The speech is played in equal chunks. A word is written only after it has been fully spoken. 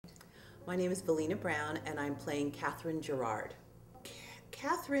My name is Velna Brown, and I'm playing Catherine Gerard.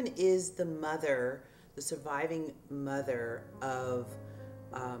 Catherine is the mother, the surviving mother of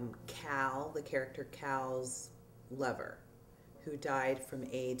Cal, the character Cal's lover, who died from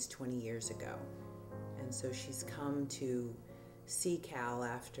AIDS 20 years ago. And so she's come to see Cal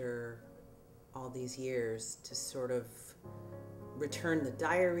after all these years to sort of return the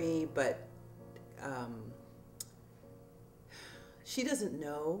diary, but she doesn't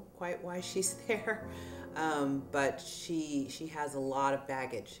know quite why she's there, but she has a lot of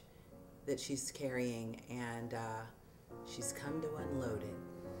baggage that she's carrying, and she's come to unload it.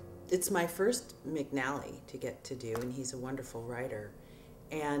 It's my first McNally to get to do, and he's a wonderful writer.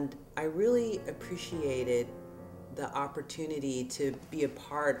 And I really appreciated the opportunity to be a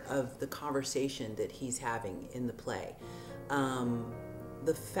part of the conversation that he's having in the play.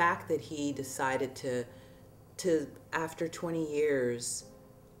 The fact that he decided to after 20 years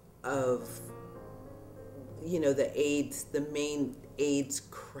of, the main AIDS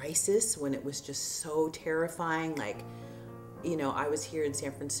crisis, when it was just so terrifying, I was here in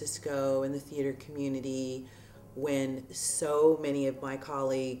San Francisco in the theater community when so many of my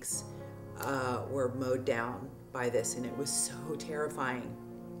colleagues were mowed down by this, and it was so terrifying.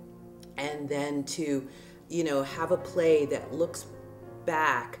 And then to, have a play that looks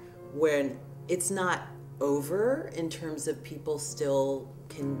back when it's not over in terms of people still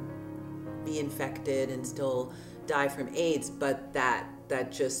can be infected and still die from AIDS, but that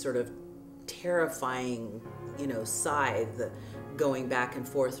just sort of terrifying, scythe going back and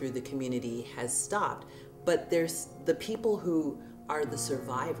forth through the community has stopped. But there's the people who are the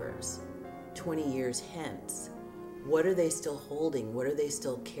survivors 20 years hence. What are they still holding? What are they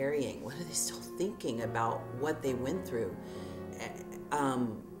still carrying? What are they still thinking about what they went through?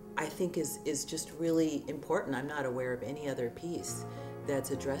 I think is just really important. I'm not aware of any other piece that's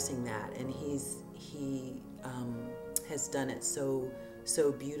addressing that, and he has done it so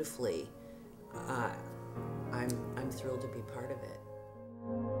beautifully. I'm thrilled to be part of it.